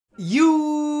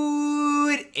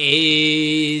It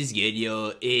is good,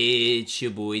 yo. It's your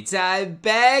boy Ty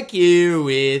back here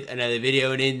with another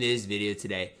video, and in this video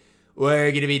today,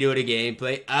 we're gonna be doing a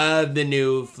gameplay of the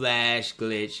new Flash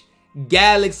Glitch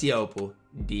Galaxy Opal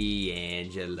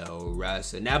D'Angelo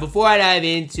Russell. Now, before I dive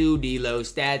into D-Lo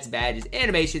stats, badges,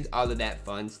 animations, all of that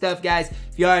fun stuff, guys,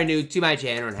 if you are new to my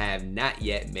channel and have not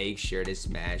yet, make sure to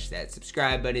smash that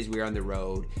subscribe button as we're on the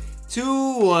road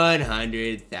to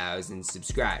 100,000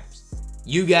 subscribers.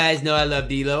 You guys know I love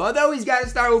D-Lo, although he's got to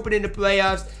start opening the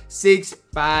playoffs.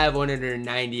 6'5",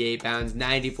 198 pounds,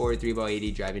 94 3-ball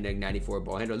 80 driving dunk, 94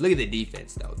 ball handle. Look at the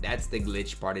defense, though. That's the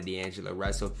glitch part of D'Angelo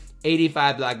Russell.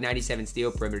 85 block, 97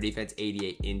 steal, perimeter defense,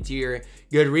 88 interior.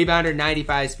 Good rebounder,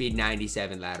 95 speed,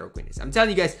 97 lateral quickness. I'm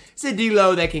telling you guys, it's a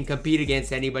D-Lo that can compete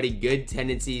against anybody. Good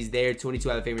tendencies there. 22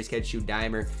 out of famous catch, shoot,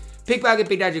 dimer. Pickpocket,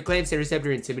 pick dodger, clamps, interceptor,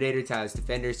 intimidator, tireless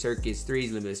defender, circus,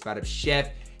 threes, limited spot up, chef.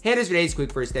 Handles, grenades,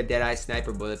 quick first step, dead eye,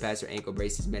 sniper, bullet passer, ankle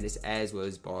braces, menace, as well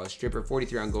as ball stripper.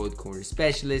 43 on gold, corner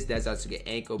specialist. Does also get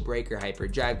ankle breaker, hyper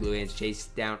drive, glue hands, chase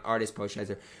down, artist, post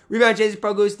chaser, rebound chaser,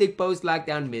 pro go, stick post,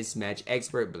 lockdown, mismatch,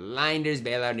 expert, blinders,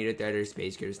 bailout, needle threader,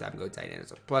 space cutter, stop and go, tight end,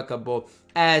 so pluckable,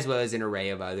 as well as an array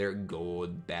of other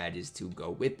gold badges to go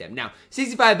with them. Now,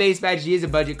 65 base badge, he is a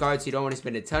budget card, so you don't want to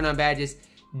spend a ton on badges.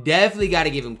 Definitely got to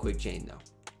give him quick chain though.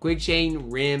 Quick chain,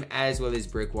 rim, as well as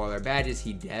brick wall are badges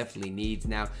he definitely needs.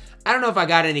 Now, I don't know if I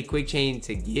got any quick chain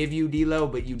to give you, D-Lo,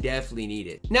 but you definitely need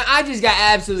it. Now, I just got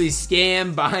absolutely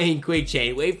scammed buying quick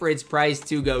chain. Wait for its price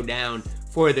to go down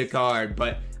for the card.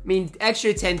 But, I mean,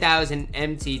 extra 10,000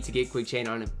 MT to get quick chain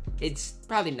on him, it's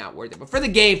probably not worth it. But for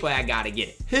the gameplay, I gotta get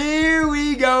it. Here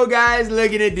we go, guys.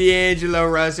 Looking at D'Angelo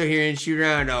Russell here in shoot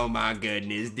around. Oh, my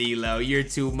goodness, D-Lo, you're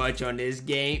too much on this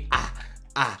game.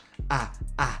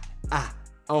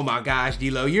 Oh my gosh,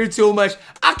 D-Lo, you're too much.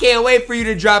 I can't wait for you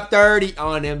to drop 30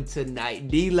 on him tonight.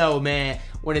 D-Lo, man,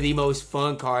 one of the most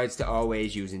fun cards to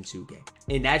always use in 2K.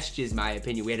 And that's just my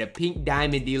opinion. We had a pink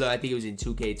diamond D-Lo, I think it was in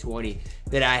 2K20,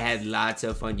 that I had lots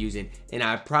of fun using. And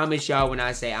I promise y'all when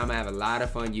I say I'm gonna have a lot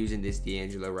of fun using this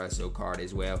D'Angelo Russell card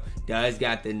as well. Does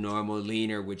got the normal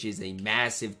leaner, which is a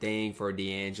massive thing for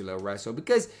D'Angelo Russell.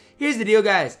 Because here's the deal,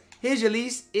 guys. His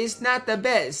release is not the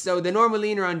best. So the normal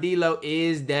leaner on D-Lo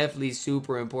is definitely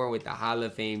super important with the Hall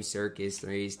of Fame circus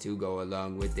threes to go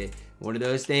along with it. One of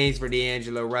those things for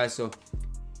D'Angelo Russell.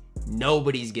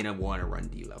 Nobody's gonna want to run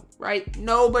D-Lo, right?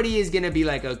 Nobody is gonna be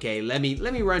like, okay, let me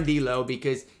run D-Lo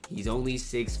because he's only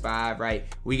 6'5", right?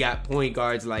 We got point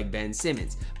guards like Ben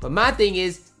Simmons. But my thing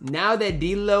is, now that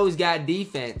D-Lo's got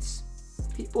defense,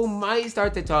 people might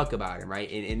start to talk about him,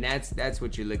 right? And that's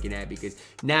what you're looking at, because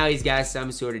now he's got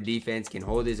some sort of defense, can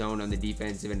hold his own on the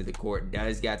defensive end of the court,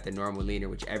 does got the normal leaner,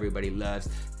 which everybody loves.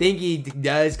 Think he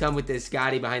does come with this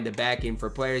Scotty behind the back end for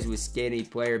players with skinny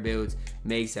player builds,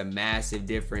 makes a massive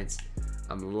difference.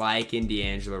 I'm liking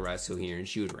D'Angelo Russell here in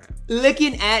shoot around.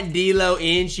 Looking at D-Lo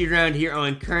in shoot around here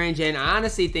on current gen, I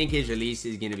honestly think his release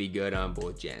is going to be good on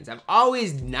both gens. I've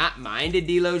always not minded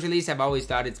D-Lo's release. I've always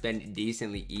thought it's been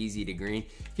decently easy to green.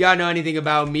 If y'all know anything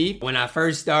about me, when I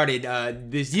first started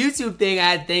this YouTube thing, I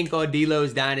had a thing called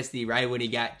D-Lo's Dynasty right when he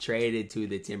got traded to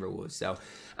the Timberwolves. So,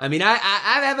 I mean, I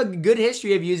have a good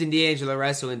history of using D'Angelo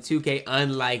Russell in 2K,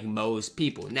 unlike most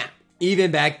people. Now,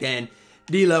 even back then,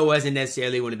 D-Lo wasn't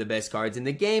necessarily one of the best cards in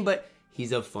the game, but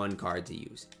he's a fun card to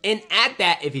use. And at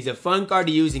that, if he's a fun card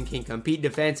to use and can compete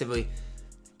defensively,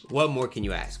 what more can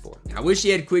you ask for? I wish he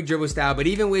had quick dribble style, but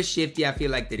even with shifty, I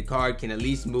feel like the card can at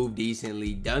least move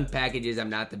decently. Dunk packages, I'm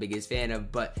not the biggest fan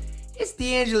of, but it's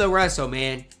D'Angelo Russell,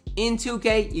 man. In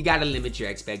 2K, you gotta limit your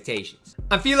expectations.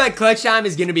 I feel like clutch time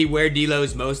is gonna be where D-Lo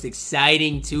is most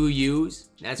exciting to use.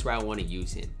 That's where I wanna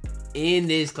use him in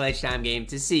this clutch time game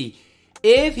to see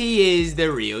if he is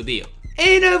the real deal.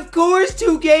 And of course,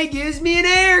 2K gives me an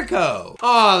air code.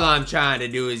 All I'm trying to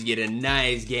do is get a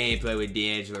nice gameplay with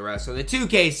D'Angelo Russell. The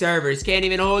 2K servers can't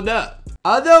even hold up.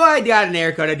 Although I got an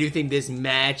air code, I do think this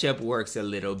matchup works a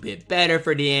little bit better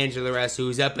for D'Angelo Russell,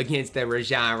 who's up against the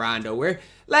Rajon Rondo, where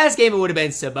last game it would have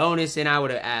been Sabonis, and I would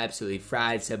have absolutely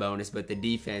fried Sabonis, but the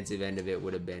defensive end of it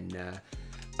would have been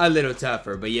a little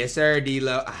tougher. But yes, sir,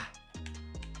 D-Lo.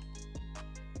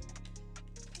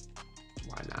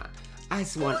 Why not? I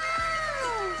just want...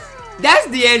 That's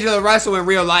D'Angelo Russell in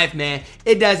real life, man.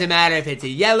 It doesn't matter if it's a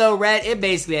yellow, red. It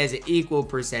basically has an equal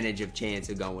percentage of chance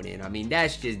of going in. I mean,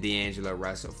 that's just D'Angelo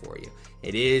Russell for you.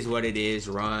 It is what it is.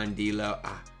 Run, D-Lo.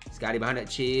 Scotty behind it.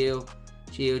 Chill.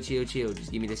 Chill, chill, chill.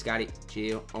 Just give me the Scotty.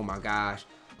 Chill. Oh, my gosh.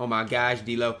 Oh, my gosh,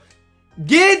 D-Lo.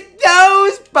 Get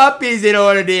those puppies in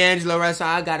order, D'Angelo Russell.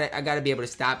 I gotta be able to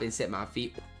stop and set my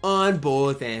feet on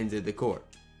both ends of the court.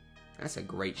 That's a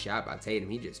great shot by Tatum.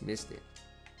 He just missed it.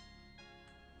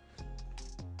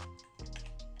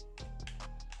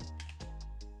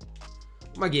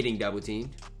 Am I getting double teamed?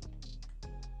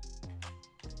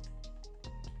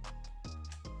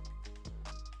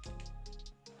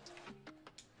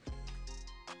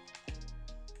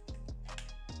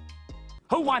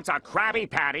 Who wants a Krabby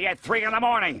Patty at 3 in the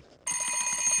morning?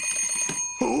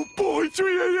 Oh boy,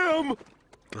 3 a.m.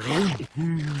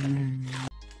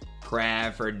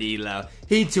 Crab for D-Lo.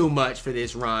 He too much for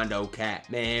this Rondo cat,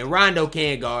 man. Rondo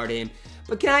can't guard him.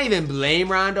 But can I even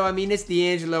blame Rondo? I mean, it's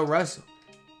D'Angelo Russell.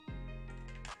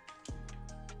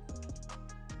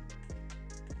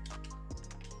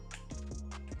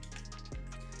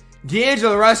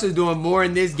 D'Angelo Russell's doing more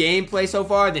in this gameplay so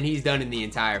far than he's done in the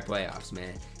entire playoffs,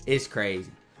 man. It's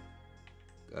crazy.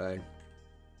 Good.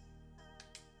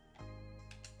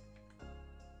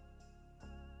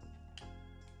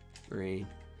 Green.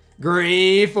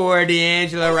 Green for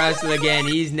D'Angelo Russell again.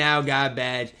 He's now got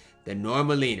badge. The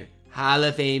normal leaner. Hall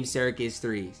of Fame Circus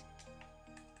threes.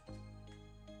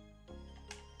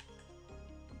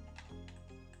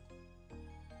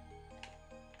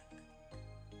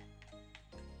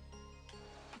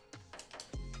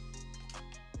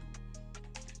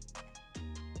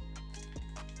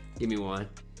 Give me one.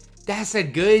 That's a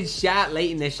good shot late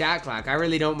in the shot clock. I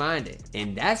really don't mind it.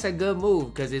 And that's a good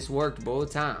move because it's worked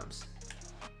both times.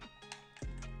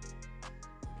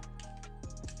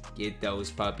 Get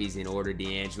those puppies in order,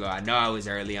 D'Angelo. I know I was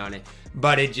early on it,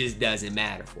 but it just doesn't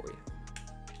matter for you.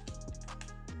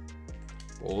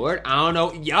 Board. I don't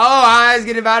know. Yo, I was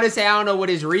about to say I don't know what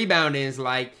his rebound is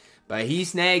like, but he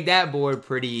snagged that board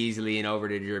pretty easily and over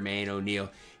to Jermaine O'Neal.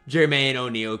 Jermaine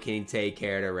O'Neal can take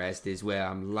care of the rest as well.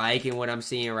 I'm liking what I'm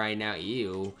seeing right now.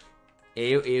 Ew.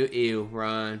 Ew, ew, ew.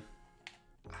 Run.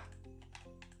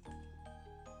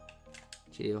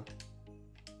 Chill.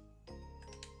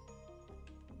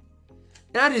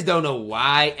 And I just don't know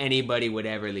why anybody would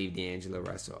ever leave D'Angelo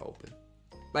Russell open.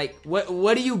 Like,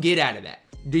 what do you get out of that?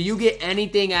 Do you get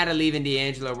anything out of leaving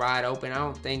D'Angelo wide open? I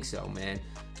don't think so, man.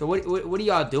 So what are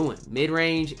y'all doing?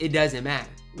 Mid-range? It doesn't matter.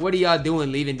 What are y'all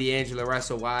doing leaving D'Angelo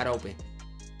Russell wide open?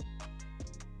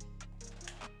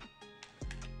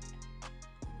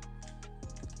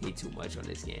 He too much on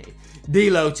this game.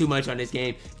 D-Lo too much on this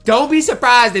game. Don't be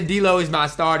surprised if D-Lo is my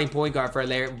starting point guard for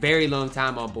a very long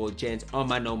time on both gens on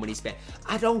my no money spent.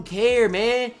 I don't care,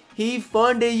 man. He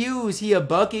fun to use. He a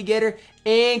bucket getter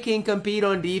and can compete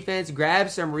on defense. Grab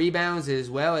some rebounds as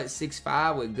well at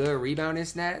 6'5" with good rebounding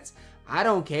stats. I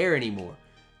don't care anymore.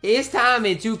 It's time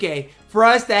in 2K for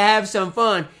us to have some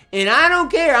fun. And I don't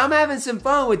care. I'm having some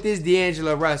fun with this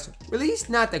D'Angelo Russell. Release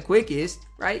not the quickest,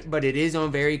 right? But it is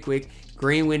on very quick.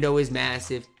 Green window is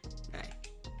massive. Hey,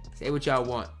 say what y'all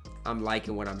want. I'm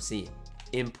liking what I'm seeing.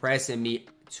 Impressing me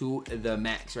to the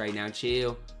max right now.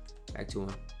 Chill. Back to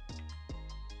him.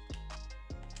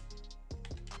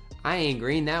 I ain't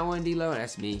green that one, D-Lo.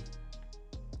 That's me.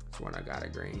 That's one I got a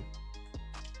green.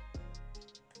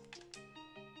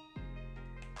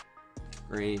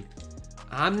 Green.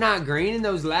 I'm not greening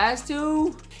those last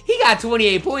two. He got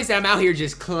 28 points and I'm out here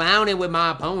just clowning with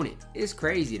my opponent. It's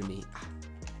crazy to me.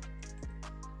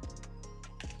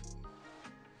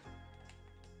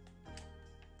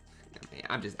 Man,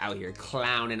 I'm just out here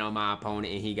clowning on my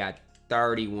opponent and he got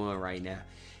 31 right now.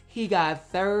 He got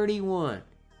 31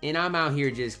 and I'm out here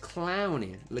just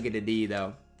clowning. Look at the D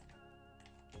though.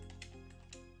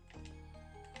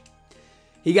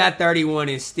 He got 31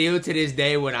 and still to this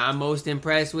day what I'm most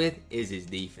impressed with is his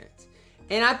defense.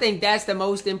 And I think that's the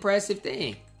most impressive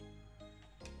thing.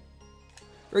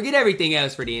 Forget everything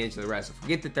else for D'Angelo Russell.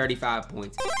 Forget the 35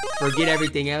 points. Forget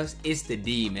everything else. It's the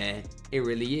D, man. It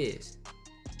really is.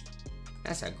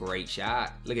 That's a great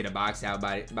shot. Look at the box out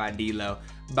by D-Lo.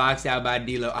 Box out by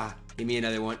D-Lo. Ah, give me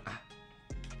another one. Ah.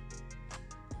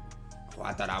 Oh,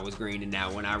 I thought I was green in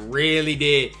that one. I really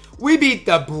did. We beat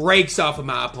the brakes off of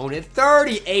my opponent.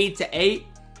 38-8.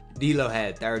 D-Lo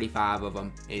had 35 of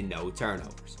them and no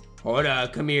turnovers. Hold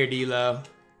up. Come here, D-Lo.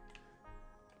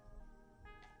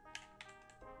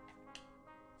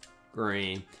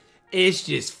 Green. It's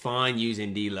just fun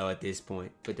using D-Lo at this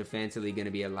point. But defensively going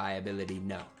to be a liability?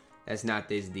 No. That's not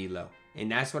this D-Lo.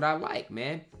 And that's what I like,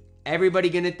 man. Everybody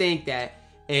going to think that.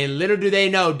 And little do they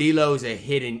know, D-Lo is a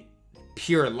hidden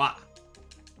pure lock.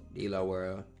 D-Lo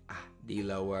world. Ah,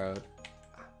 D-Lo world.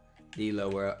 Ah, D-Lo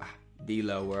world. Ah,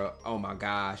 D-Lo world. Oh my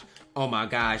gosh. Oh my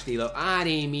gosh, D-Lo. I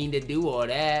didn't mean to do all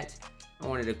that. I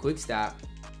wanted a quick stop.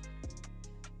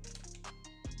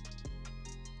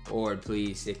 Board,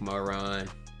 please. Sikma run.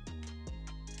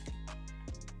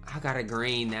 I gotta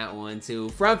green that one too.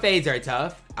 Front fades are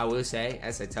tough, I will say.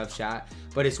 That's a tough shot.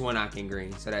 But it's one I can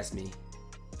green, so that's me.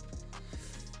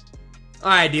 All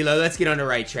right, D-Lo, let's get on the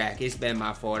right track. It's been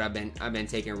my fault. I've been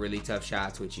taking really tough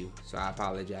shots with you, so I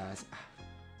apologize.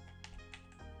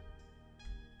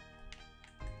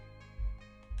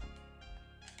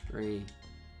 Green.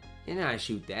 And I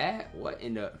shoot that? What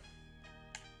in the...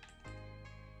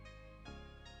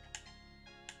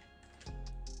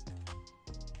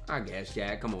 I guess,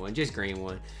 Jack. Come on, just green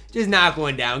one. Just knock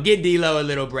one down. Get D-Lo a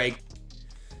little break.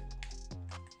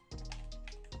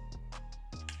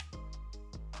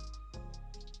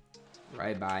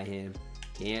 Right by him.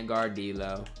 Can't guard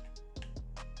D-Lo.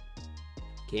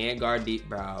 Can't guard D...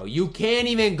 Bro, you can't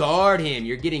even guard him.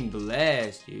 You're getting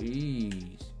blessed.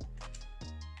 Jeez.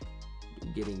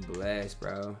 You're getting blessed,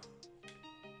 bro.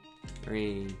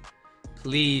 Green.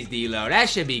 Please, D-Lo. That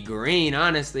should be green,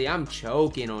 honestly. I'm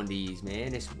choking on these,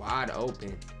 man. It's wide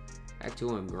open. Back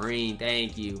to him. Green.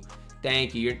 Thank you.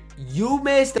 Thank you. You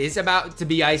missed. It's about to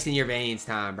be ice in your veins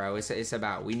time, bro. It's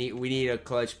about. We need a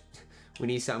clutch. We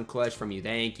need something clutch from you.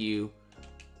 Thank you.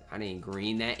 I didn't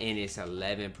green that, and it's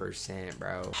 11%,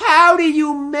 bro. How do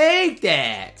you make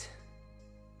that?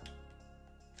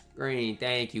 Green.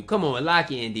 Thank you. Come on.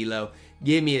 Lock in, D-Lo.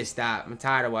 Give me a stop. I'm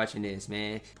tired of watching this,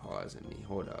 man. Pausing me.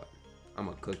 Hold up. I'm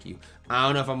gonna cook you. I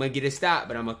don't know if I'm gonna get a stop,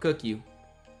 but I'm gonna cook you.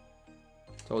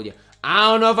 Told you. I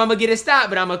don't know if I'm gonna get a stop,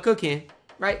 but I'm gonna cook him.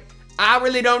 Right? I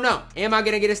really don't know. Am I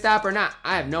gonna get a stop or not?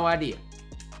 I have no idea.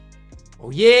 Oh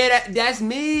yeah, that's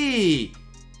me.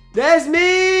 That's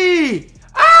me.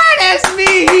 Ah, that's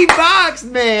me. He boxed,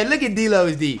 man. Look at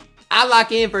D-Lo's D. I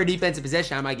lock in for a defensive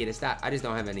possession. I might get a stop. I just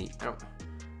don't have any. I don't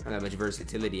have much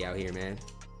versatility out here, man.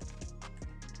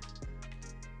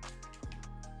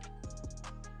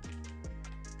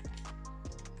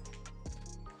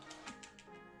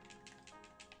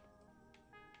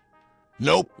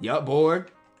 Nope. Yup,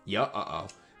 board. Yup, uh-oh.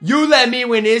 You let me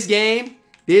win this game,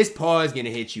 this paw is going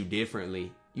to hit you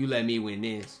differently. You let me win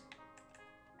this.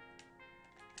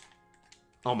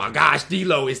 Oh my gosh,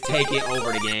 D-Lo is taking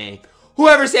over the game.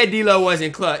 Whoever said D-Lo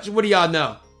wasn't clutch, what do y'all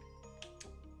know?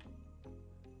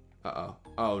 Uh-oh.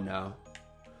 Oh no.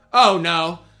 Oh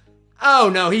no.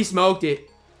 Oh no, he smoked it.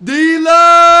 D-Lo!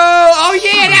 Oh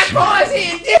yeah, that paw is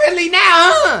hitting differently now,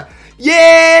 huh?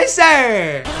 Yes,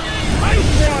 sir.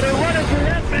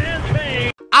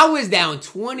 I was down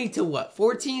 20 to what?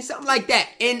 14? Something like that.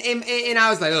 And I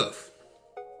was like, ugh.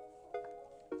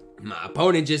 My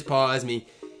opponent just paused me.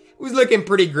 It was looking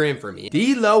pretty grim for me.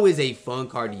 D-Lo is a fun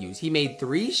card to use. He made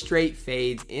 3 straight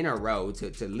fades in a row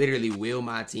to literally wheel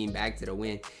my team back to the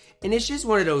win. And it's just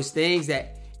one of those things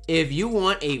that if you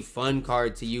want a fun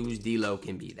card to use, D-Lo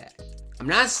can be that. I'm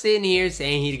not sitting here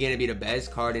saying he's going to be the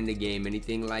best card in the game,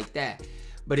 anything like that.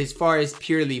 But as far as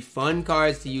purely fun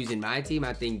cards to use in my team,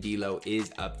 I think D-Lo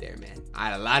is up there, man. I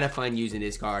had a lot of fun using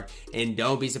this card, and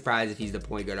don't be surprised if he's the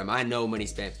point guard. I know money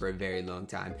spent for a very long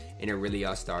time, and it really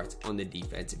all starts on the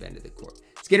defensive end of the court.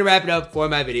 It's gonna wrap it up for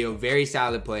my video. Very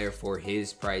solid player for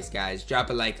his price, guys. Drop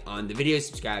a like on the video,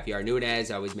 subscribe if you are new, and as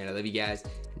always, man, I love you guys,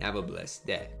 and have a blessed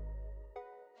day.